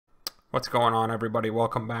What's going on, everybody?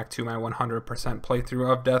 Welcome back to my 100%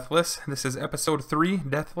 playthrough of Deathless. This is episode 3,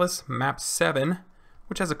 Deathless, map 7,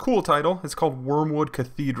 which has a cool title. It's called Wormwood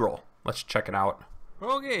Cathedral. Let's check it out.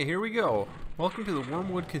 Okay, here we go. Welcome to the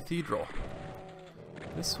Wormwood Cathedral.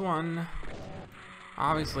 This one,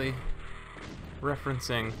 obviously,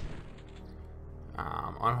 referencing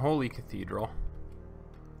Unholy Cathedral,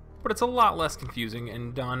 but it's a lot less confusing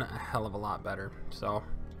and done a hell of a lot better. So,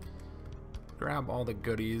 grab all the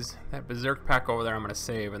goodies. That berserk pack over there I'm going to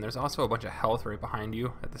save, and there's also a bunch of health right behind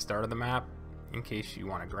you at the start of the map in case you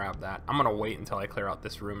want to grab that. I'm going to wait until I clear out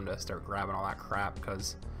this room to start grabbing all that crap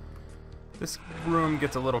because this room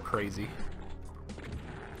gets a little crazy.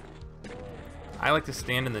 I like to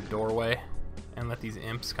stand in the doorway and let these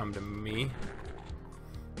imps come to me.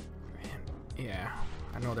 And yeah,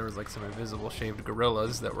 I know there was like some invisible shaved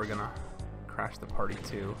gorillas that were going to crash the party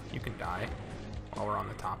too. You can die while we're on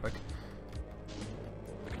the topic.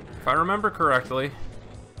 If I remember correctly,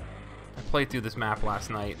 I played through this map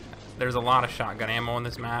last night. There's a lot of shotgun ammo in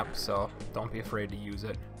this map, so don't be afraid to use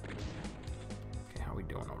it. Okay, how we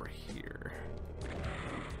doing over here?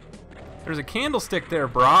 There's a candlestick there,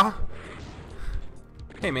 brah!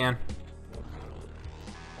 Hey, man.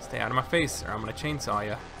 Stay out of my face, or I'm gonna chainsaw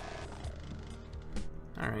you.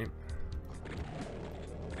 Alright.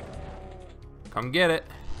 Come get it.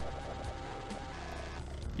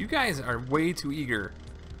 You guys are way too eager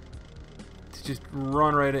to just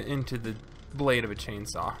run right into the blade of a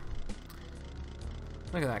chainsaw.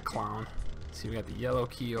 Look at that clown. See, we got the yellow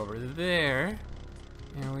key over there,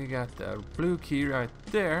 and we got the blue key right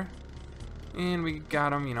there, and we got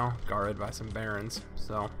them, you know, guarded by some barons.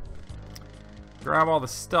 So, grab all the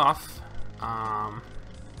stuff. Grab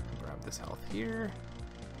this health here,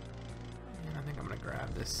 and I think I'm gonna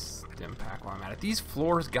grab this stim pack while I'm at it. These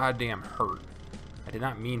floors goddamn hurt. I did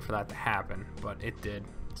not mean for that to happen, but it did.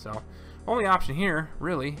 So, only option here,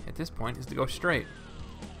 really, at this point, is to go straight.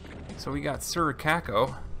 So we got Sir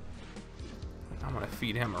Kako. I'm gonna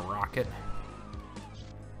feed him a rocket.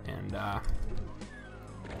 And, yeah,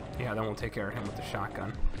 then we'll take care of him with the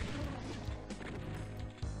shotgun.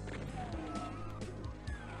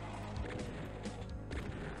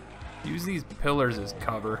 Use these pillars as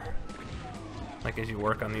cover, like as you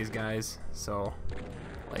work on these guys. So,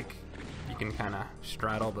 like, you can kind of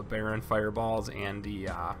straddle the Baron fireballs and the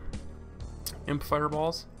imp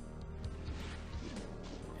fireballs.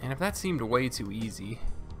 And if that seemed way too easy,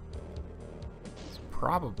 it's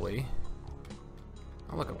probably...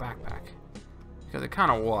 Oh, look, a backpack. Because it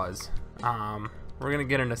kind of was. We're going to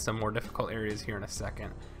get into some more difficult areas here in a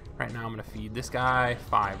second. Right now I'm going to feed this guy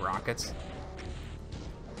 5 rockets.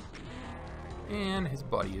 And his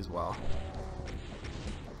buddy as well.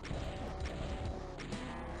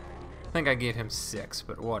 I think I gave him 6,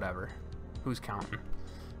 but whatever. Who's counting?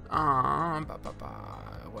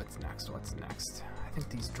 What's next? What's next? I think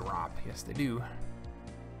these drop. Yes, they do.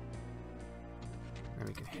 Then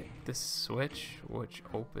we can hit this switch, which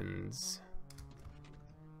opens...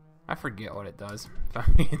 I forget what it does, if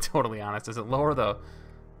I'm being totally honest. Does it lower the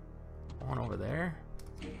one over there?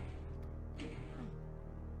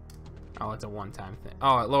 Oh, it's a one-time thing.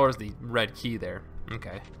 Oh, it lowers the red key there.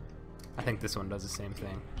 Okay. I think this one does the same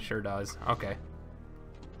thing. Sure does. Okay.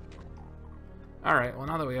 Alright, well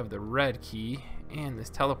now that we have the red key and this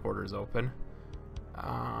teleporter is open,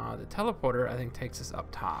 the teleporter I think takes us up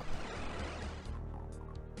top.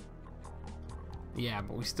 Yeah,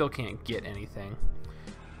 but we still can't get anything.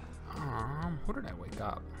 Who did I wake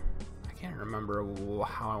up? I can't remember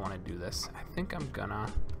how I want to do this. I think I'm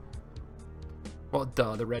gonna... Well,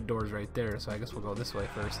 duh, the red door's right there, so I guess we'll go this way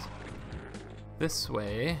first. This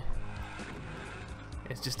way...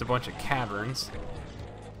 It's just a bunch of caverns.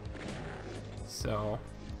 So,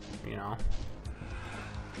 you know.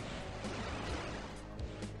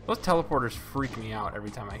 Those teleporters freak me out every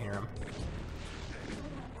time I hear them.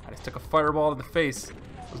 I just took a fireball to the face. It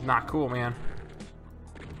was not cool, man.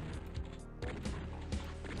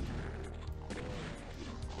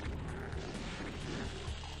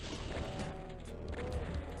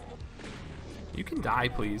 You can die,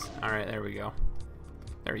 please. Alright, there we go.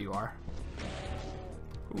 There you are.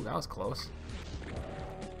 Ooh, that was close.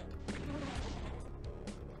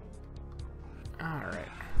 Alright.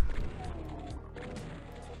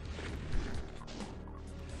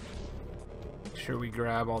 Make sure we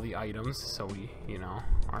grab all the items so we, you know,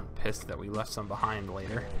 aren't pissed that we left some behind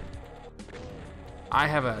later. I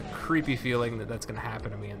have a creepy feeling that that's going to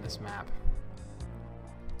happen to me in this map.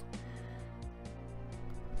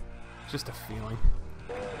 Just a feeling.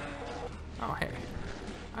 Oh, hey.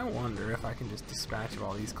 I wonder if I can just dispatch of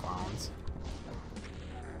all these clowns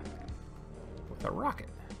with a rocket.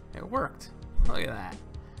 It worked. Look at that.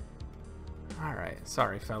 Alright,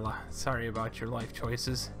 sorry fella. Sorry about your life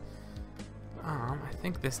choices. I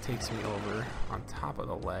think this takes me over on top of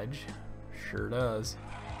the ledge. Sure does.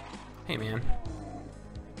 Hey man.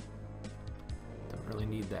 Don't really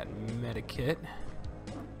need that medikit.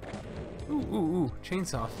 Ooh,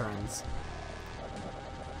 chainsaw friends.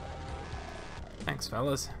 Thanks,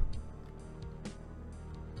 fellas.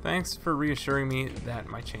 Thanks for reassuring me that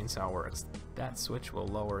my chainsaw works. That switch will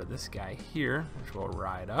lower this guy here, which will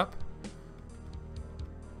ride up.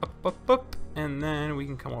 Up, and then we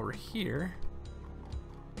can come over here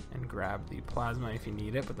and grab the plasma if you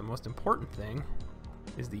need it, but the most important thing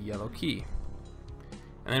is the yellow key.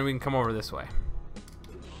 And then we can come over this way.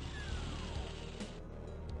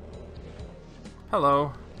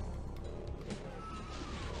 Hello.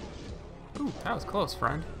 Ooh, that was close,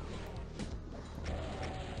 friend.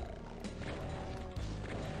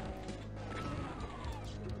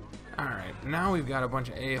 Alright, now we've got a bunch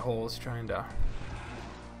of a-holes trying to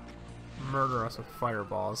murder us with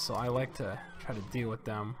fireballs, so I like to try to deal with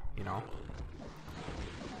them, you know,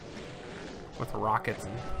 with rockets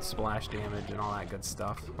and splash damage and all that good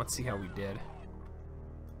stuff. Let's see how we did.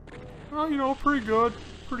 Oh, you know, pretty good.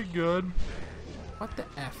 Pretty good. What the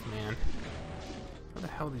F, man? Where the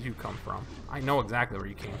hell did you come from? I know exactly where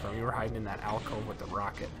you came from. You were hiding in that alcove with the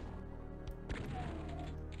rocket.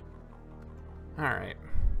 Alright.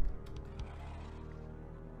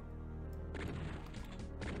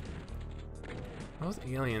 Those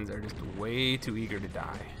aliens are just way too eager to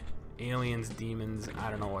die. Aliens, demons,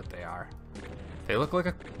 I don't know what they are. They look like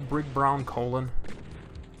a big brown colon.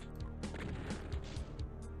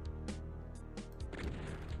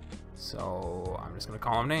 So I'm just gonna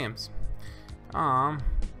call them names. Yeah,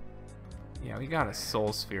 we got a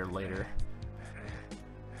soul sphere later.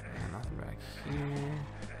 And nothing back here.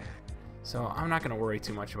 So I'm not gonna worry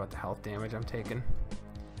too much about the health damage I'm taking.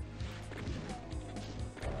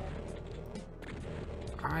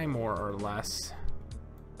 I more or less.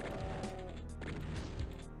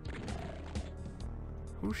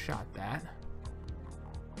 Who shot that?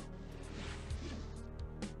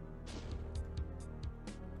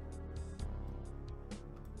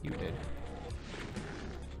 You did.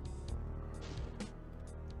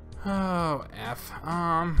 Oh, F.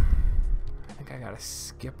 I think I gotta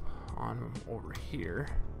skip on over here.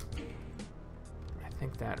 I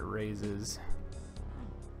think that raises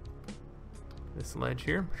this ledge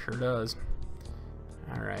here. Sure does.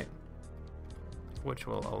 Alright. Which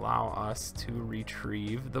will allow us to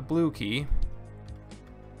retrieve the blue key.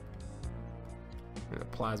 There's a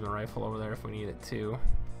plasma rifle over there if we need it too.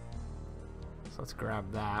 So let's grab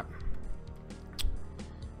that.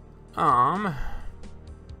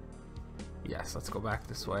 Yes, let's go back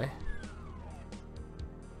this way.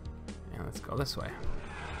 And let's go this way.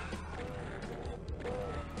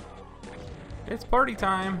 It's party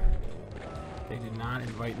time. They did not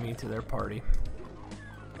invite me to their party.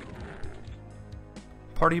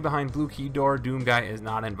 Party behind blue key door. Doom guy is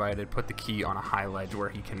not invited. Put the key on a high ledge where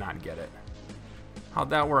he cannot get it. How'd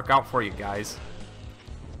that work out for you guys?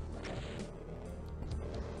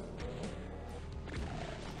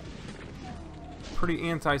 Pretty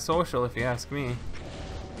antisocial if you ask me.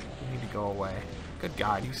 You need to go away. Good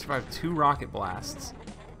God, you survived 2 rocket blasts.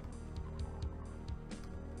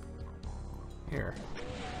 Here.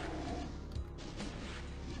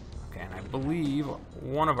 Okay, and I believe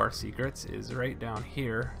one of our secrets is right down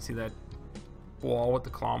here. See that wall with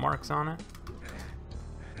the claw marks on it?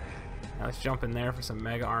 Now let's jump in there for some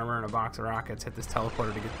mega armor and a box of rockets. Hit this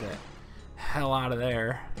teleporter to get the hell out of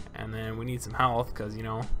there. And then we need some health because, you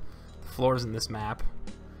know, the floors in this map,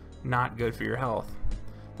 not good for your health.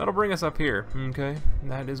 That'll bring us up here, okay?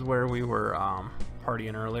 That is where we were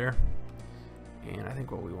partying earlier. And I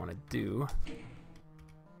think what we want to do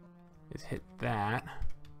is hit that,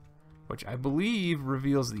 which I believe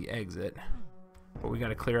reveals the exit. But we got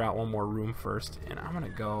to clear out one more room first. And I'm going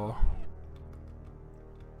to go...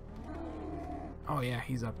 Oh yeah,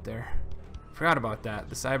 he's up there. Forgot about that.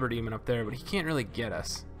 The cyber demon up there, but he can't really get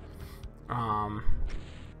us.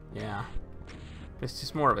 Yeah. It's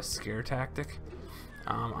just more of a scare tactic.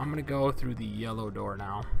 I'm gonna go through the yellow door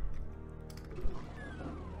now.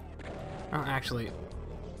 Oh, actually,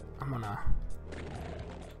 I'm gonna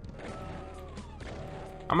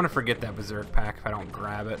forget that berserk pack if I don't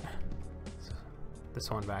grab it. So,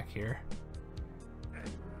 this one back here.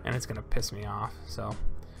 And it's gonna piss me off, so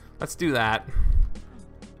let's do that.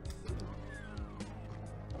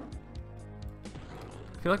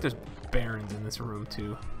 I feel like there's barons in this room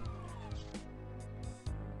too,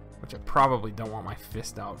 which I probably don't want my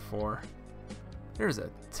fist out for. There's a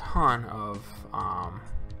ton of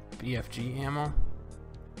BFG ammo.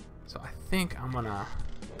 So I think I'm gonna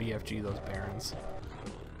BFG those barons,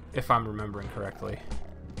 if I'm remembering correctly.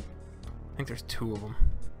 I think there's 2 of them.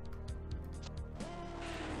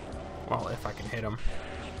 Well, if I can hit them.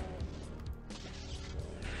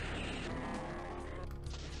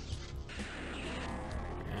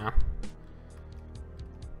 Yeah.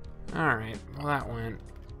 Alright, well that went,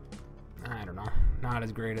 I don't know, not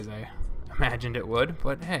as great as I imagined it would,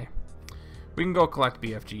 but hey, we can go collect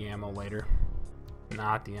BFG ammo later.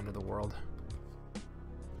 Not the end of the world.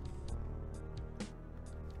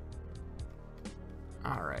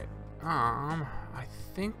 Alright, I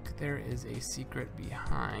think there is a secret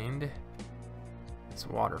behind this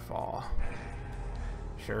waterfall.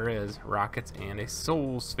 Sure is. Rockets and a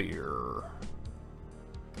soul sphere.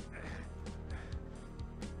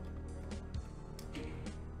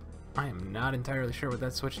 I am not entirely sure what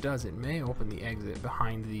that switch does. It may open the exit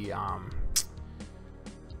behind the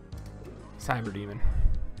Cyber Demon.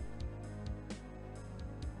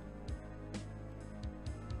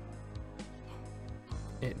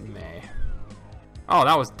 It may. Oh,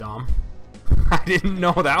 that was dumb. I didn't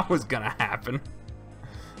know that was gonna happen.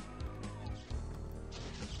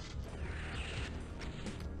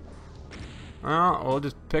 Well, we'll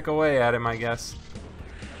just pick away at him, I guess.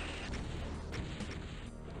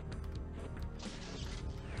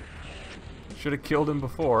 Should have killed him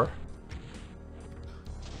before.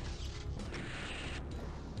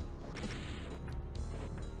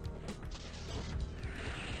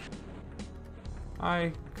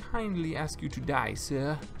 I kindly ask you to die,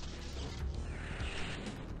 sir.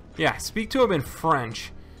 Yeah, speak to him in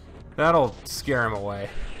French. That'll scare him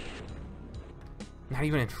away. Not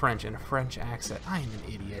even in French, in a French accent. I am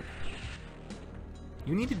an idiot.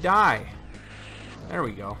 You need to die. There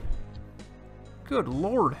we go. Good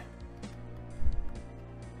lord.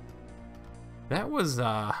 That was,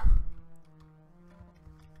 I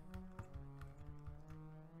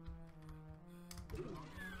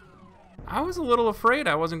was a little afraid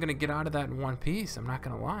I wasn't going to get out of that in one piece. I'm not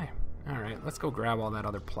going to lie. Alright, let's go grab all that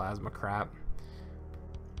other plasma crap.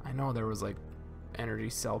 I know there was like energy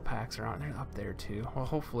cell packs around there, up there too. Well,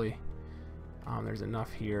 hopefully there's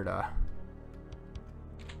enough here to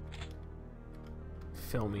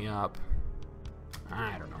fill me up.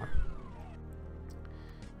 I don't know.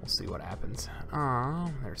 We'll see what happens.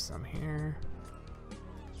 There's some here.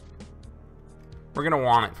 We're going to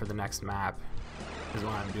want it for the next map, is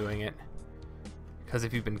why I'm doing it. Because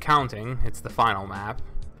if you've been counting, it's the final map.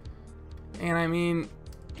 And I mean,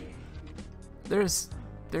 there's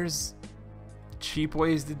cheap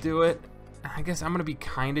ways to do it. I guess I'm going to be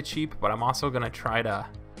kind of cheap, but I'm also going to try to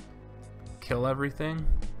kill everything.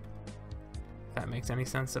 If that makes any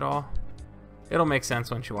sense at all. It'll make sense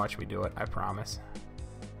once you watch me do it, I promise.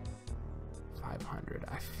 500.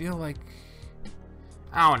 I feel like,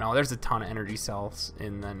 I don't know, there's a ton of energy cells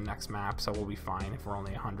in the next map, so we'll be fine if we're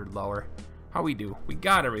only 100 lower. How we do? We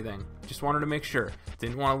got everything. Just wanted to make sure.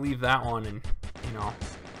 Didn't want to leave that one and, you know,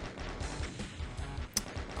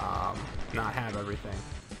 not have everything.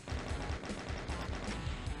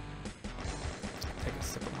 Take a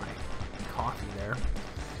sip of my coffee there.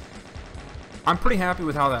 I'm pretty happy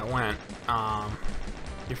with how that went.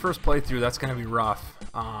 Your first playthrough, that's going to be rough.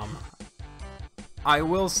 I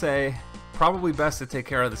will say, probably best to take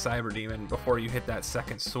care of the Cyber Demon before you hit that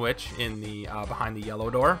second switch in the behind the yellow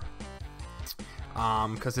door,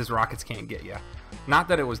 because his rockets can't get you. Not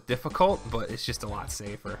that it was difficult, but it's just a lot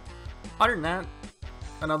safer. Other than that,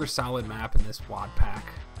 another solid map in this WAD pack.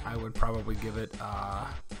 I would probably give it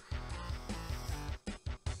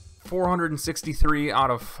 463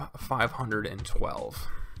 out of 512.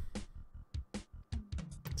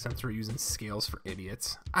 Since we're using scales for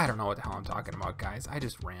idiots. I don't know what the hell I'm talking about, guys. I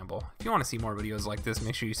just ramble. If you want to see more videos like this,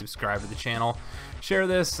 make sure you subscribe to the channel. Share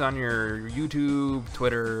this on your YouTube,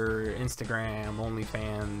 Twitter, Instagram,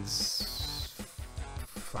 OnlyFans.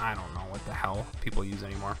 I don't know what the hell people use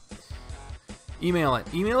anymore. Email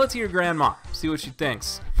it. Email it to your grandma. See what she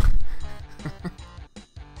thinks.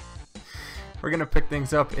 We're going to pick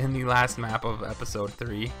things up in the last map of episode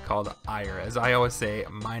 3 called Ire. As I always say,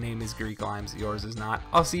 my name is Greek Limes, yours is not.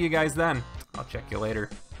 I'll see you guys then. I'll check you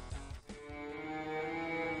later.